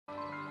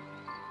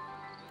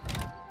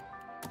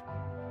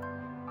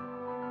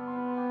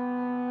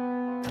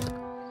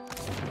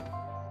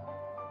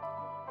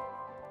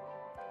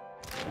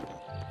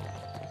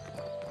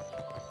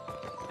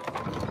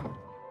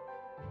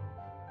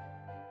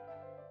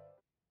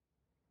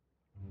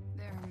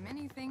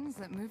things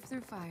that move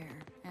through fire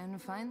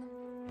and find them.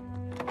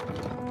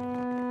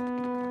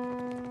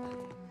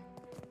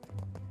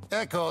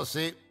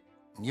 Eccoci.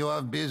 You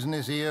have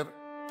business here.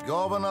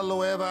 Governor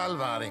Lueva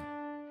Alvari.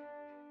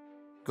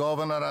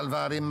 Governor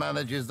Alvari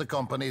manages the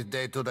company's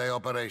day-to-day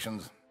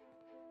operations.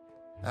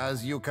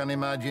 As you can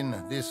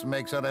imagine, this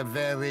makes her a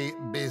very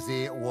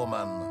busy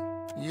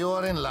woman. You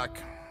are in luck.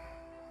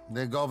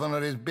 The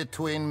governor is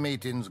between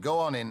meetings. Go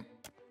on in.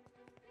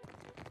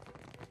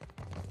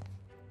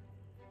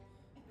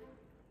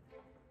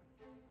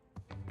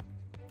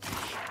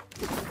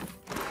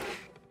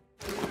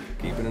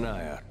 Keeping an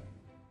eye out.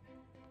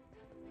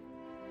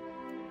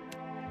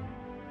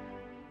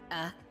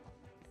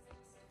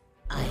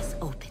 Eyes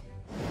open.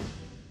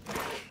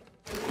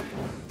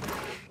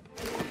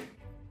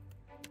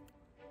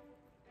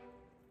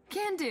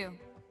 Can do.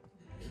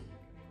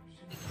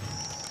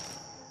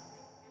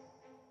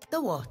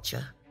 The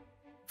Watcher.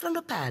 From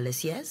the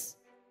palace, yes?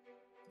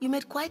 You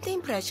made quite the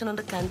impression on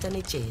the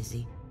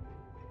Cantanechesi.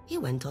 He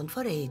went on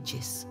for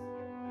ages.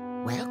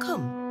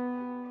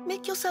 Welcome.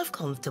 Make yourself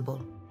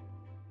comfortable.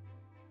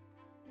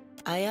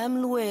 I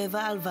am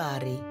Lueva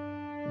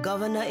Alvari,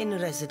 Governor in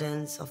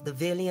Residence of the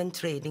Valiant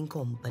Trading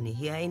Company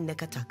here in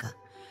Nekataka.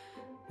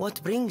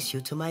 What brings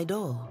you to my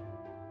door?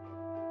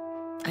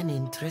 An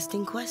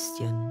interesting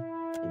question.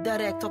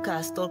 Director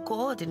Castle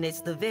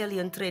coordinates the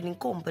Valiant Trading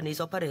Company's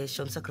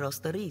operations across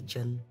the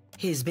region.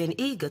 He's been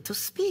eager to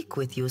speak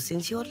with you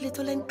since your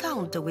little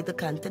encounter with the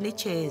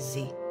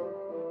Cantanechesi.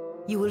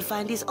 You will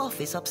find his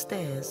office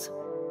upstairs.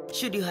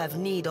 Should you have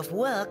need of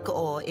work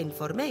or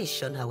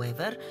information,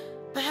 however,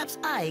 perhaps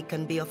I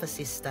can be of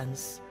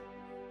assistance.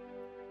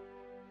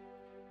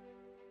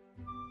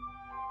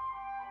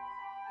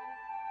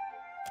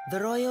 The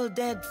Royal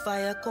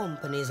Deadfire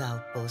Company's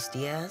outpost,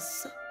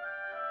 yes?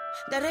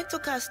 Director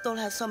Castle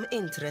has some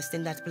interest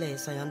in that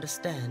place, I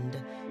understand.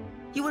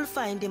 You will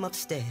find him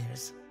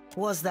upstairs.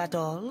 Was that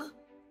all?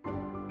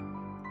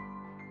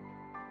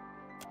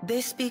 They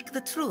speak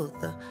the truth.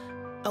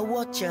 A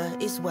watcher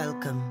is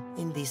welcome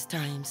in these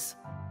times.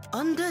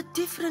 Under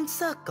different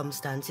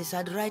circumstances,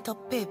 I'd write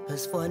up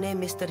papers for an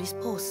emissary's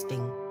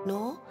posting,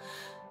 no?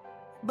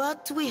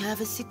 But we have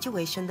a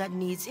situation that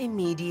needs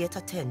immediate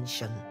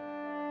attention.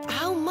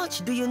 How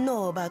much do you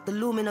know about the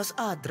Luminous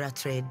Adra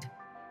trade?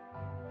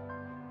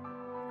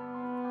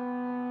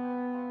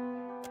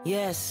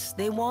 Yes,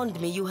 they warned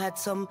me you had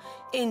some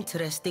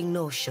interesting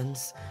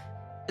notions.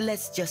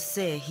 Let's just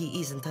say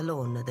he isn't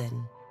alone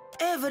then.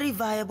 Every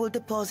viable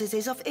deposit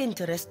is of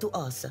interest to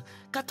us.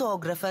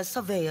 Cartographers,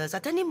 surveyors,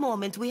 at any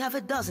moment we have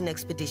a dozen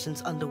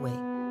expeditions underway.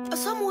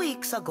 Some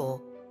weeks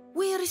ago,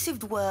 we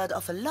received word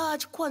of a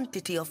large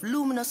quantity of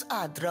luminous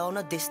adra on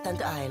a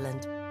distant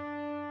island.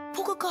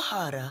 Poko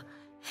Kohara.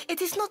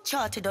 It is not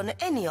charted on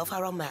any of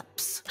our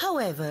maps.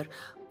 However,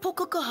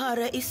 Poko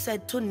Kohara is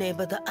said to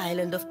neighbor the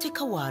island of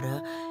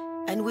Tikawara,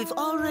 and we've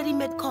already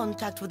made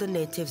contact with the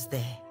natives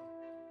there.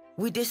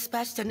 We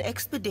dispatched an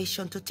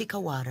expedition to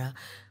Tikawara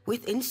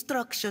with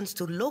instructions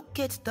to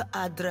locate the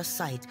Adra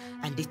site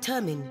and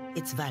determine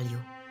its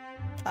value.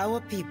 Our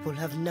people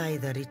have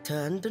neither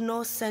returned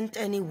nor sent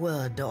any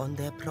word on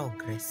their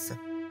progress.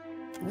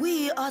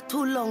 We are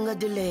too long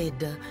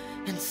delayed,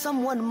 and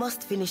someone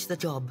must finish the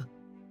job.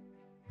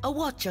 A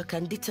watcher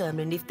can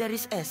determine if there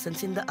is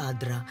essence in the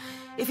Adra,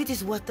 if it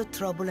is worth the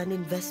trouble and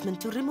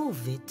investment to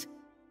remove it.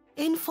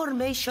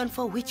 Information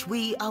for which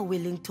we are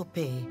willing to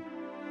pay.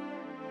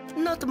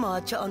 Not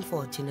much,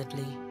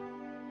 unfortunately.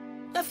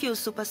 A few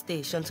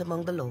superstitions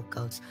among the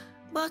locals,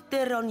 but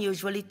they're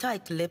unusually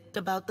tight-lipped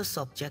about the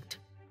subject.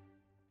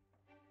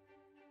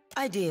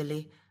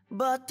 Ideally,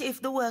 but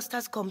if the worst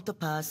has come to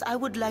pass, I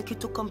would like you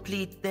to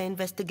complete the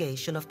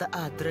investigation of the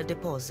Adra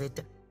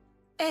deposit.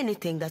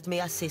 Anything that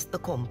may assist the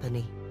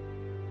company.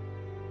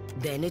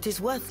 Then it is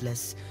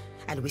worthless,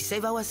 and we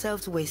save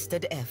ourselves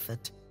wasted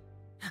effort.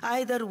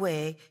 Either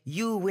way,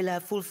 you will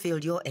have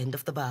fulfilled your end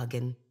of the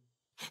bargain.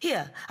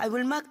 Here, I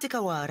will mark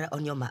Tikawara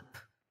on your map.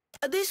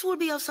 This will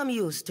be of some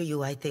use to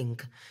you, I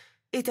think.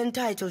 It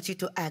entitles you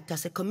to act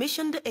as a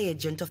commissioned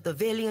agent of the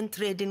Valiant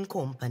Trading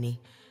Company.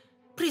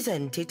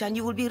 Present it and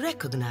you will be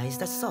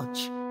recognized as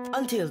such.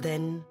 Until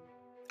then,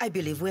 I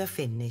believe we are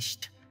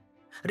finished.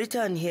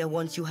 Return here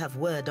once you have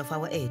word of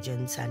our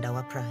agents and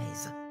our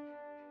prize.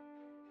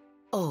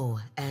 Oh,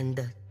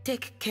 and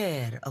take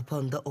care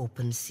upon the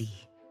open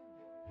sea.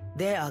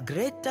 There are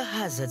greater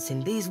hazards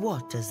in these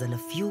waters than a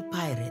few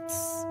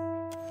pirates.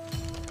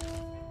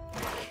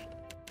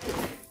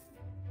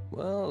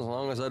 Well, as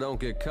long as I don't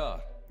get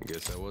caught. I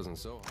guess I wasn't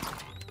so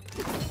hard.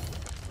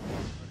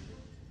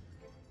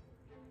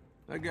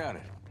 I got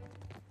it.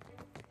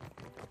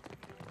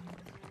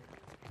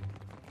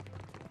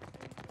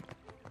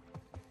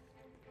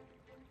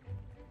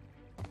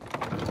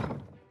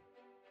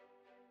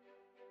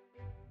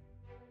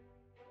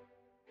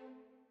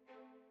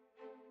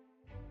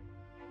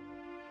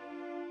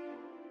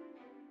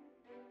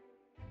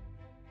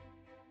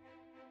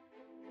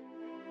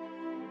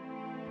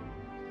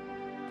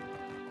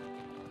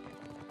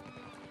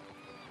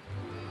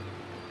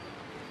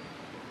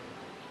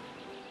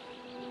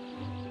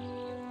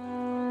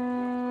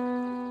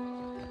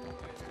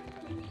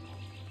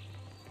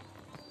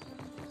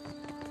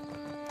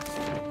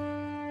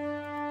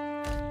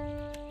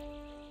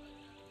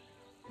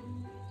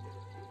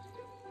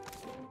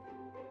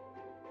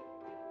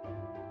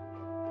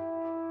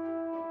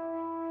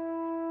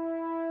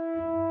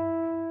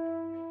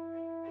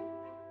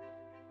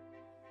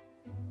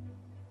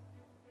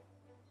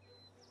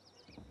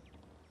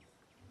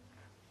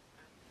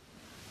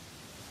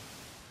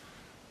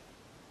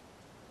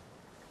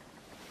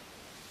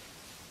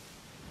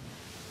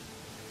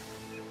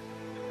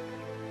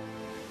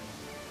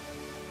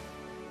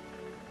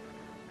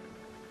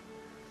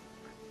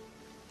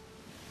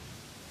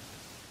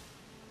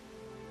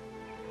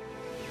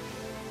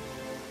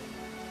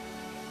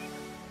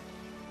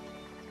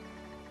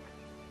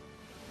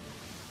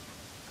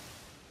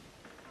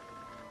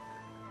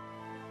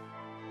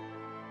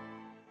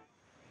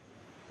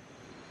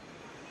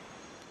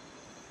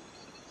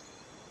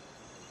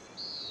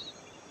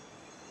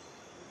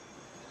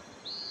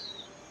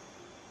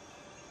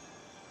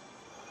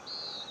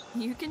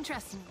 You can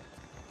trust me.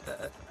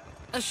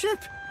 A ship!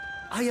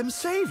 I am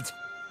saved!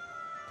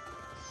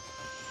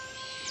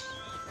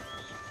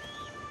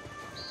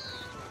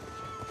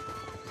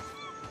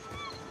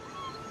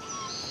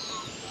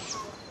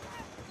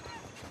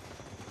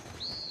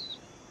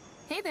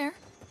 Hey there.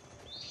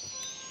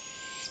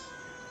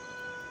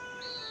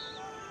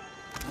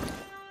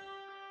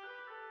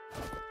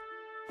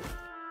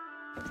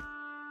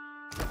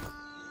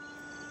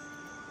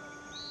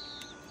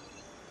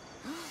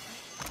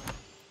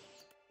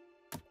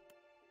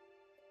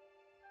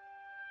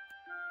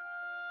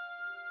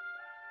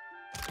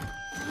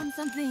 Found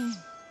something.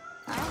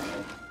 For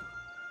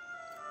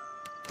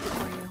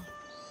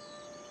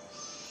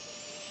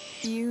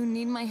you. You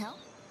need my help?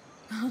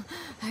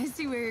 I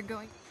see where you're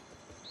going.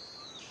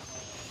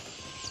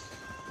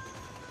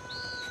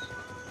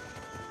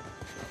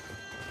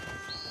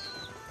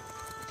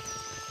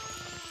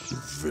 The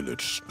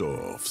village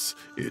starves,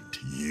 and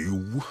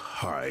you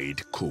hide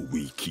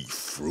Kawiki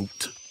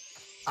fruit?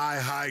 I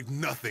hide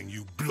nothing,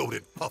 you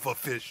bloated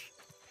pufferfish.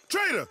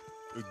 Traitor!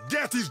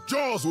 Gatty's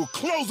jaws will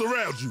close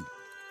around you!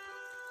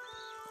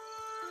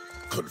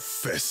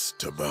 Confess,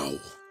 Tamao,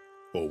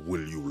 or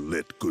will you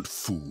let good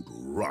food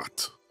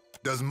rot?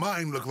 Does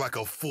mine look like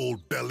a full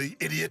belly,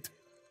 idiot?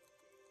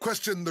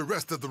 Question the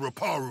rest of the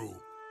Raparu.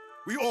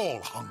 We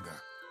all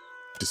hunger.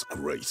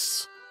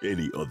 Disgrace.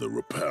 Any other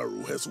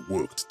Raparu has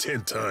worked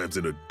 10 times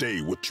in a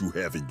day what you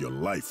have in your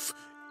life,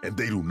 and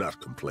they do not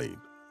complain.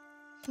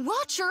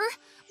 Watcher,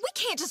 we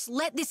can't just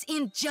let this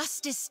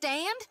injustice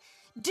stand.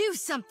 Do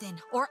something,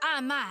 or I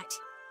might.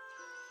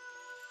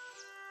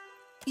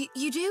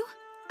 You do?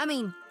 I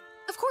mean,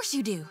 of course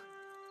you do.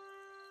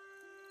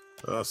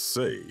 I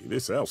say,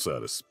 this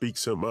outsider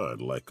speaks her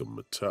mind like a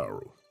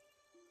Mataru.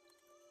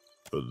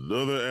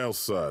 Another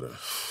outsider.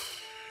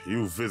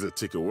 You visit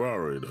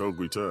Tikawara in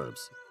hungry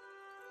times.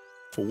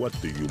 For what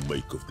do you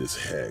make of this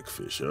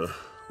hagfish, huh?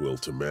 Will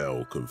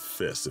Tamao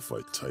confess if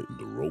I tighten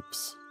the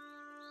ropes?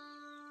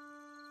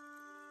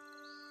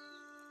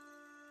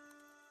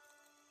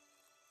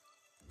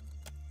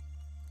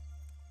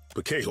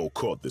 Poko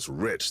caught this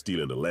wretch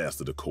stealing the last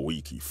of the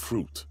Kawiki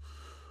fruit.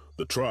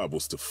 The tribe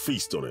was to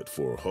feast on it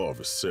for a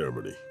harvest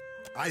ceremony.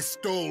 I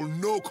stole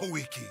no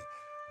Kawiki,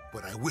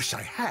 but I wish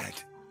I had.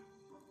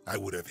 I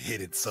would have hid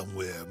it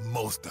somewhere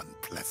most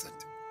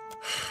unpleasant.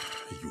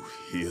 You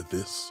hear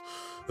this?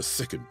 A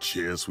second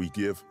chance we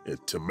give, and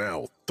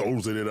Tamao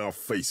throws it in our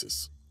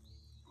faces.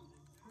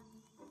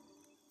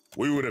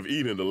 We would have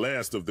eaten the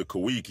last of the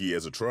Kawiki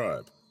as a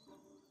tribe.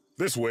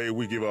 This way,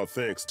 we give our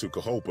thanks to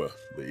Kahopa,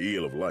 the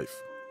eel of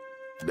life.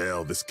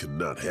 Now this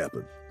cannot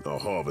happen. Our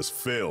harvest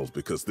fails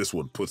because this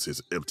one puts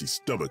his empty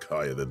stomach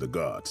higher than the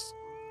gods.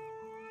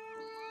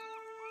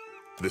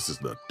 This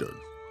is not done.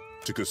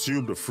 To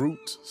consume the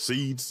fruit,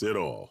 seeds, and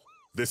all.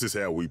 This is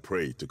how we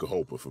pray to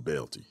Kahopa for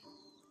bounty.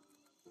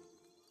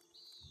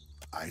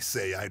 I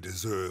say I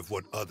deserve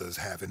what others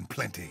have in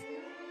plenty.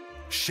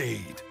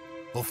 Shade,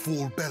 a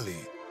full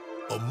belly,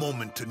 a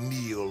moment to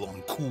kneel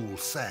on cool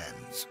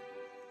sands.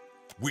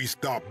 We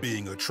stopped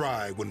being a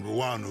tribe when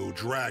Ruanu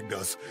dragged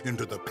us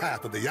into the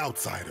path of the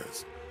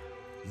outsiders.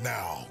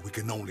 Now we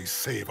can only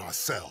save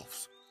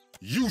ourselves.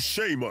 You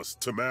shame us,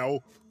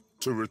 Tamao.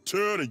 To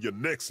return in your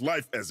next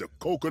life as a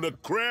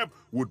coconut crab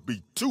would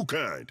be too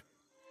kind.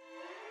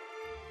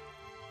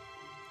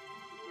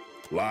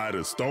 Lied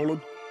and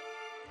stolen?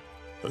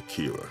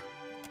 Akira.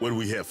 When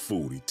we have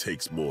food, he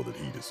takes more than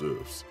he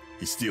deserves.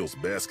 He steals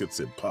baskets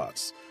and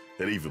pots,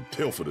 and even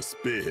pilfered a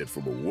spearhead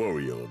from a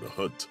warrior on the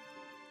hunt.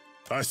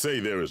 I say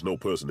there is no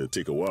person in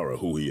Tikawara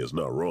who he has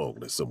not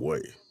wronged in some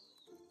way.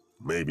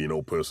 Maybe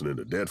no person in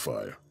the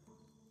Deadfire.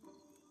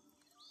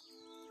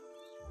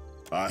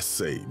 I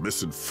say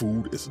missing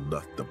food is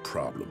not the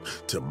problem.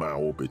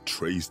 Tamao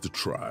betrays the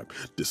tribe,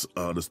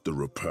 dishonors the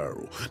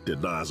Raparu,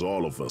 denies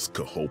all of us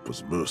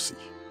Kahopa's mercy.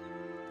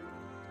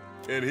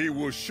 And he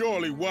will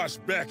surely wash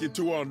back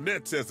into our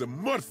nets as a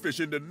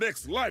mudfish in the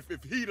next life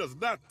if he does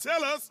not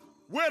tell us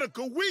where the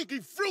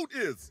Kawiki fruit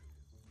is.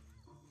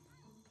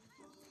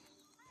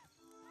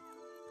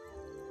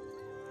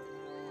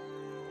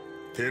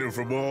 Hidden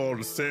from all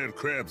the sand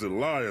crabs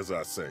and liars,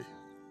 I say.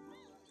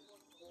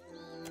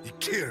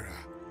 Akira,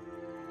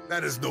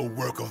 that is no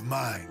work of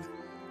mine.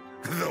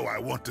 Though I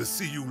want to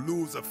see you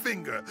lose a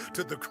finger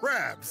to the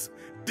crabs,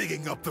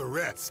 digging up the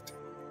rest.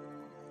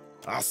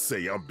 I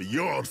say I'm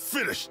beyond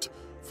finished.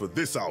 For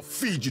this, I'll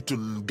feed you to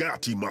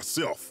Ngati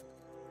myself.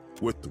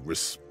 With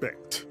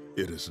respect,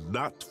 it is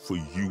not for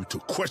you to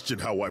question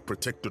how I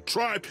protect the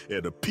tribe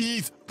and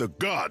appease the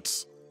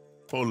gods.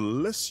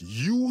 Unless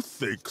you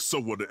think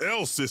someone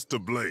else is to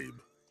blame.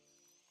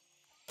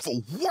 For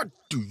what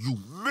do you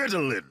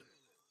meddle in?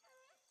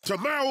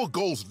 Tamao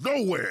goes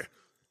nowhere.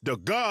 The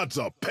gods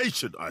are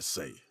patient, I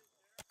say.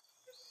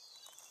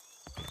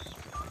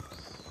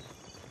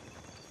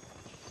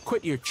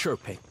 Quit your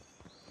chirping.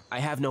 I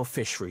have no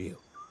fish for you.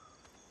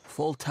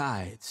 Full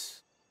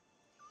tides.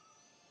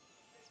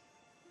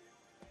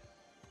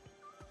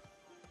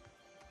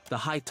 The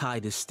high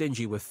tide is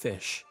stingy with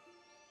fish,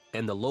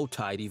 and the low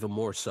tide even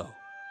more so.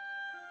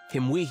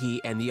 Himwehi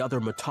and the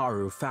other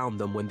Mataru found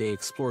them when they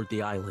explored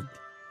the island.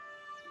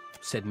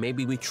 Said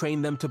maybe we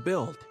train them to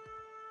build.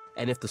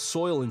 And if the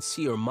soil and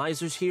sea are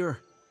misers here,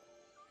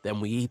 then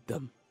we eat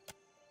them.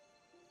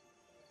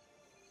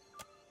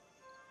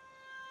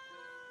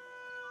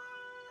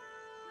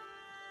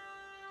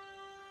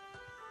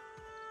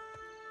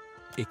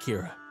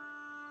 Ikira.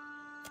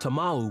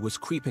 Tamau was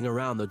creeping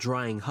around the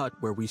drying hut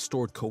where we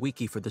stored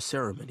Koiki for the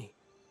ceremony.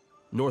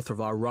 North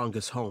of our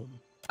Ranga's home,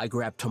 I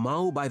grabbed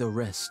Tamau by the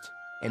wrist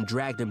and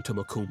dragged him to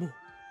Makumu.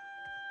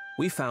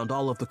 We found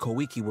all of the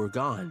Koiki were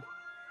gone.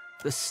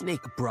 The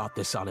snake brought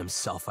this on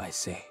himself, I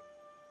say.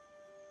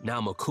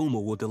 Now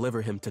Makumu will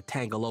deliver him to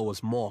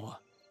Tangaloa's maw,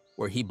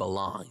 where he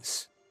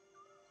belongs.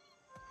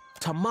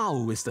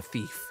 Tamau is the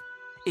thief.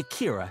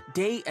 Ikira,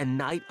 day and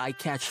night I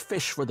catch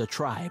fish for the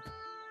tribe.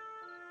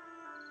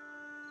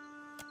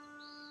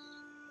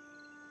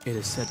 It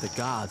is said the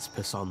gods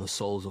piss on the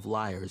souls of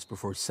liars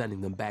before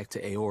sending them back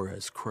to Aora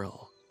as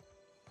krill.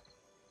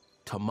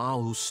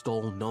 Tamau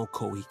stole no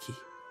Koiki.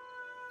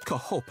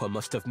 Kahopa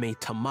must have made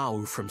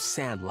Tamau from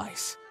sand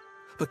lice,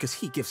 because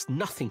he gives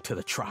nothing to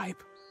the tribe,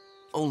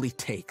 only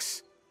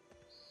takes.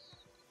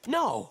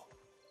 No!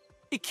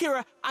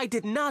 Ikira, I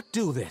did not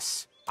do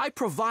this. I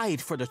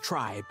provide for the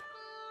tribe.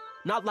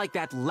 Not like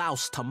that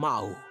louse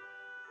Tamau.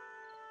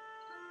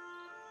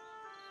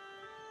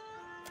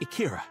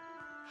 Ikira,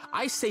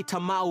 I say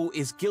Tamau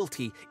is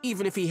guilty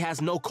even if he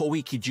has no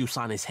Koiki juice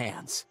on his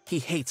hands. He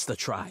hates the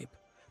tribe.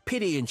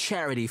 Pity and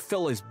charity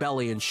fill his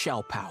belly and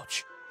shell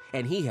pouch,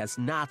 and he has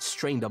not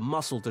strained a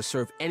muscle to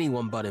serve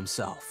anyone but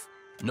himself.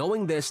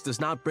 Knowing this does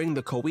not bring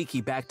the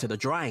Koiki back to the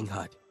drying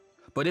hut,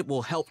 but it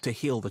will help to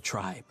heal the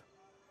tribe.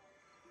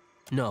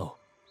 No,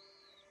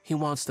 he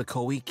wants the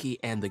Koiki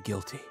and the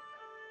guilty.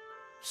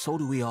 So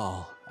do we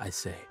all, I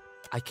say.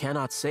 I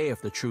cannot say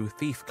if the true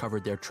thief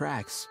covered their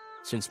tracks,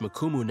 since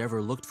Makumu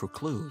never looked for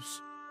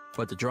clues.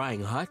 But the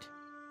drying hut?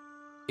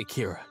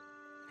 Ikira,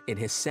 in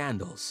his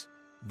sandals,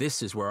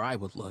 this is where I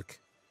would look.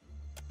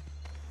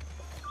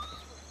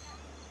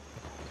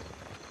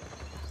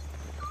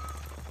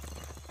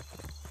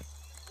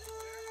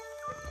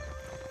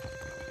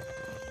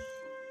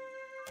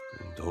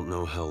 Don't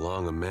know how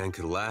long a man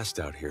could last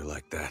out here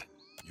like that.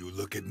 You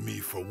look at me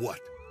for what?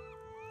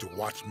 To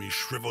watch me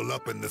shrivel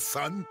up in the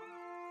sun?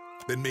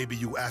 Then maybe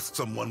you ask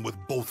someone with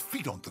both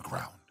feet on the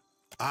ground.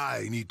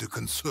 I need to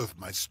conserve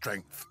my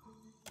strength.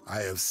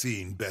 I have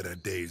seen better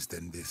days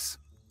than this.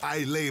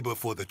 I labor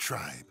for the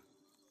tribe,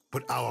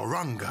 but our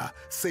Ranga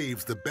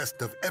saves the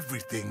best of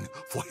everything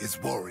for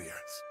his warriors.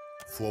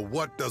 For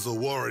what does a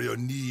warrior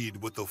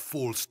need with a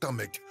full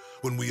stomach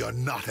when we are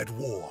not at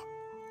war?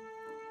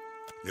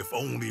 If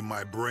only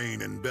my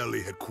brain and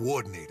belly had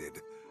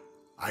coordinated,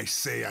 I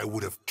say I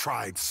would have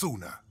tried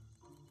sooner.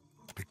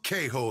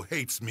 Poko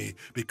hates me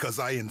because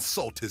I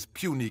insult his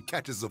puny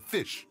catches of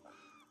fish.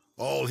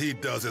 All he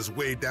does is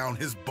weigh down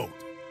his boat.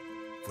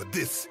 For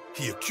this,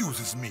 he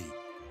accuses me.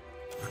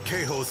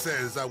 Poko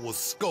says I was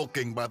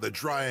skulking by the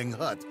drying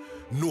hut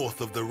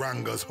north of the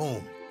Ranga's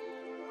home.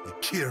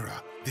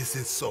 Ikira, this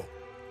is so.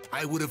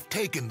 I would have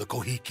taken the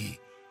Kohiki,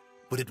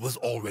 but it was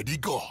already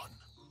gone.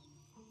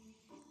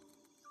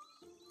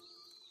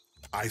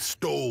 I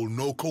stole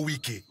no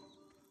Koiki,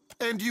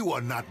 and you are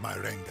not my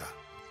Renga.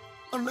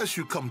 Unless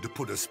you come to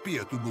put a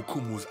spear through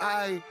Mukumu's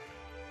eye,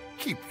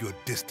 keep your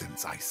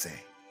distance, I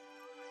say.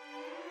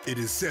 It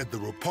is said the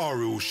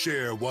Raparu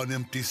share one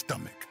empty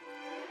stomach.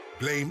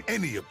 Blame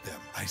any of them,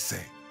 I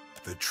say.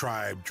 The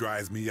tribe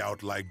dries me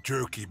out like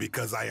jerky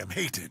because I am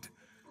hated,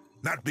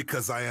 not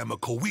because I am a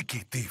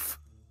Koiki thief.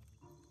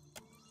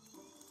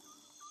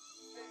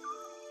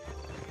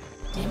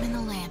 Dim in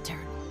the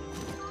lantern.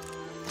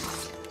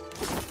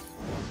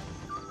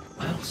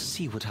 I'll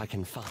see what I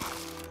can find.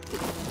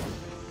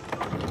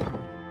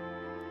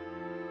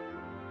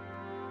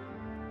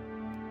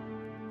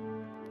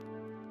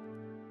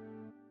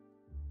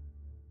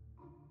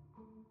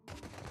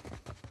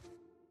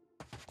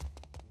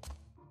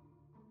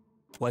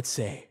 What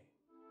say?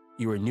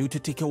 You are new to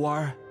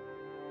Tikawara?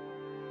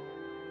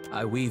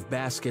 I weave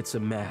baskets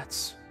and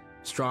mats,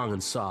 strong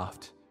and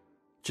soft,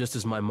 just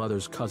as my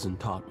mother's cousin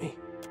taught me.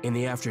 In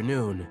the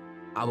afternoon,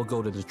 I will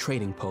go to the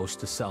trading post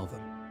to sell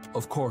them.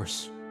 Of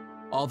course,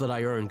 all that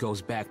I earn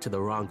goes back to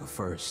the Ranga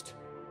first.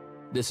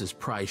 This is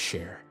prize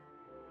share.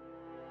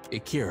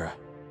 Ikira,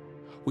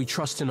 we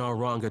trust in our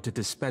Ranga to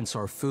dispense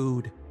our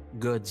food,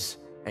 goods,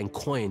 and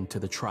coin to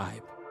the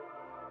tribe.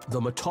 The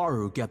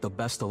Mataru get the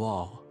best of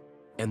all,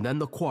 and then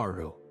the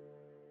Kwaru.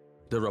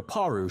 The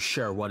Raparu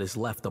share what is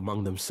left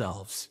among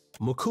themselves.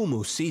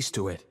 Mukumu sees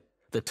to it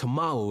that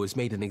Tamau is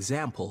made an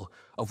example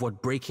of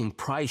what breaking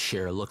prize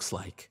share looks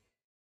like.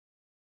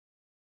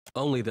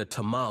 Only the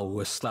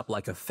Tamau is slept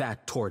like a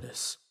fat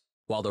tortoise,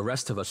 while the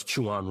rest of us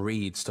chew on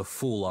reeds to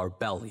fool our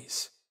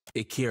bellies.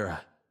 Ikira,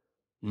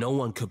 no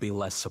one could be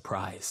less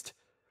surprised.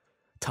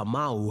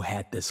 Tamau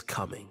had this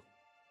coming.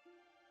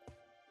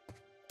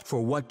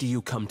 For what do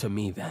you come to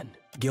me then?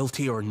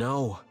 Guilty or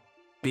no?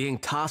 Being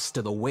tossed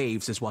to the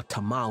waves is what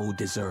Tamau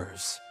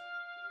deserves.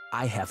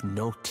 I have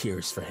no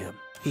tears for him.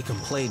 He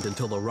complained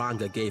until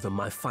Loranga gave him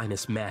my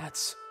finest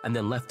mats, and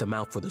then left him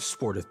out for the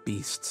sport of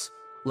beasts.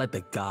 Let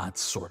the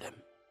gods sort him.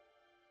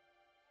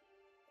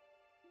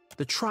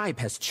 The tribe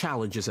has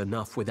challenges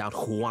enough without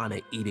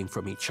Juana eating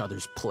from each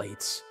other's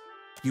plates.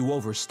 You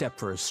overstep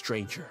for a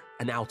stranger,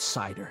 an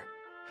outsider.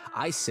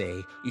 I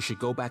say you should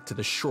go back to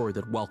the shore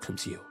that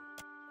welcomes you.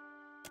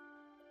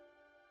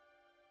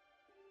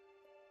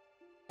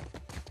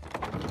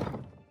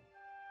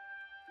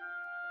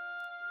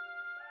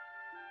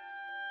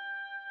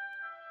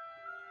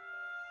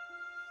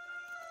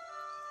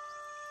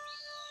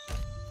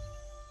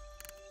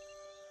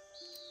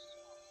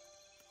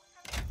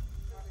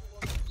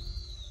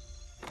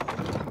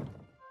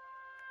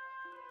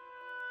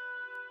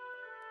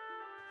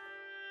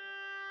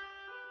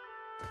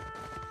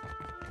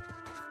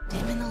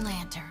 Dimming the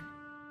lantern.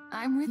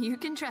 I'm with you. You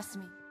can trust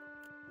me.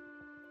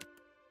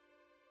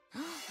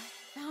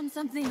 Found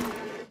something.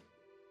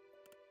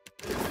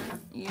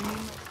 You mean...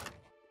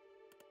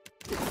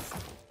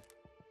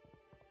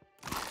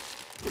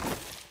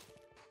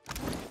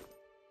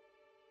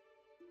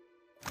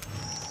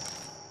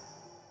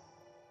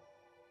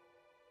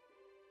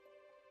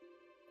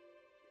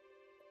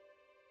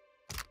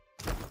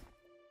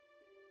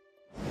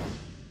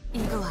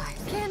 Eagle eyes.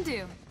 Can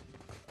do.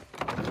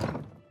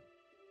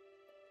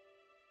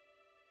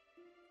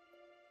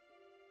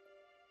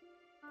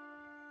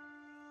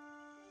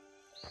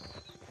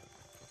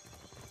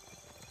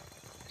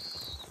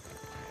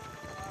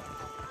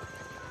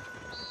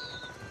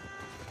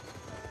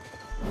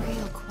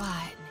 Real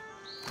quiet.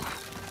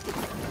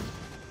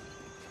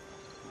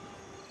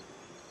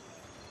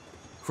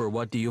 For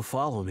what do you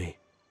follow me?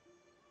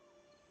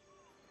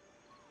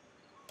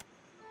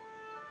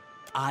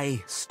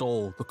 I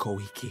stole the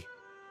Koiki,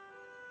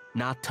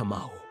 not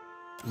Tamao.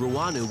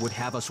 Ruanu would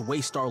have us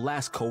waste our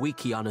last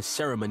Koiki on a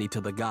ceremony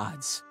to the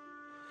gods.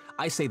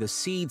 I say the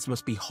seeds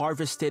must be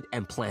harvested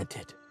and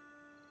planted.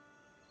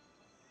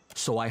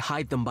 So I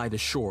hide them by the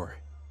shore,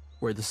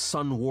 where the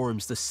sun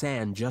warms the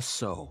sand just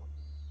so.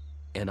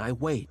 And I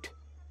wait.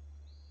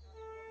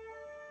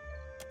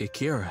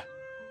 Ikira,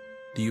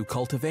 do you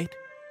cultivate?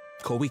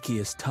 Koiki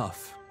is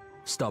tough,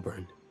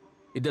 stubborn.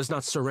 It does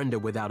not surrender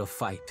without a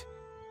fight.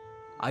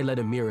 I let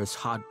Amira's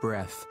hot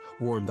breath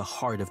warm the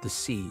heart of the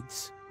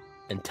seeds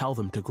and tell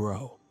them to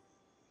grow.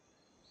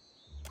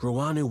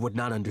 Ruanu would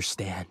not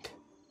understand.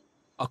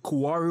 A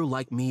Kuaru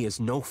like me is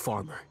no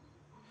farmer.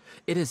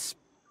 It is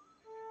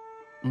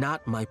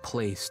not my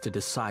place to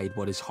decide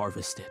what is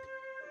harvested.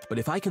 But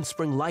if I can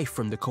spring life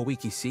from the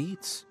Koiki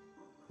seeds,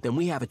 then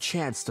we have a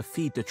chance to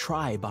feed the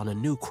tribe on a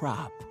new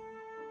crop.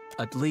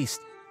 At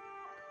least,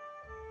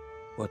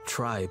 what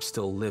tribe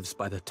still lives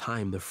by the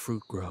time the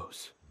fruit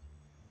grows?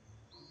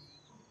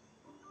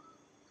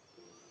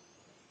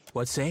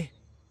 What say?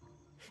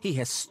 He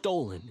has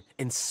stolen,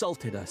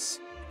 insulted us,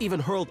 even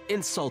hurled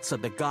insults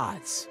at the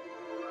gods.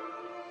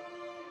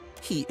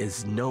 He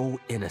is no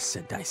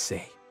innocent, I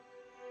say.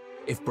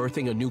 If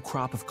birthing a new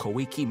crop of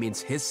Koiki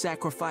means his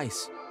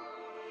sacrifice,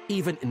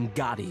 even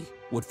Ngati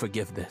would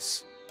forgive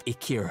this.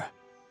 Ikira,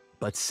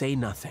 but say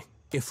nothing.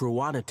 If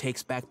Ruana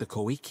takes back the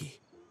Koiki,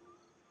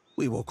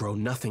 we will grow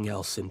nothing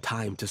else in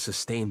time to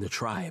sustain the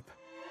tribe.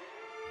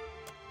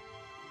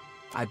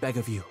 I beg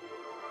of you,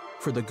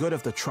 for the good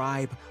of the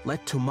tribe,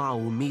 let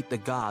Tumau meet the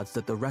gods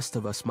that the rest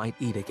of us might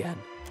eat again.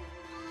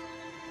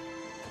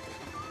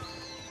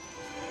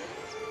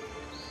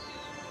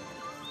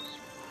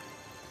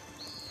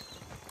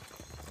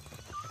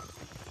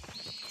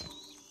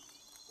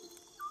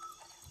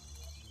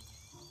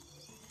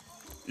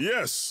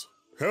 Yes,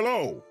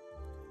 hello.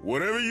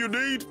 Whatever you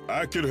need,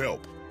 I can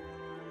help.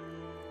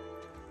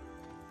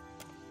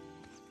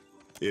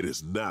 It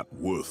is not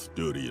worth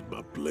dirtying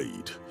my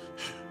blade.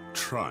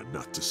 Try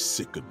not to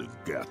sicken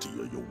Ngati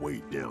or you'll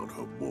weigh down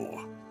her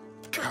more.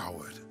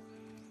 Coward.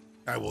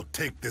 I will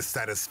take this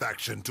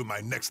satisfaction to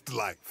my next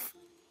life.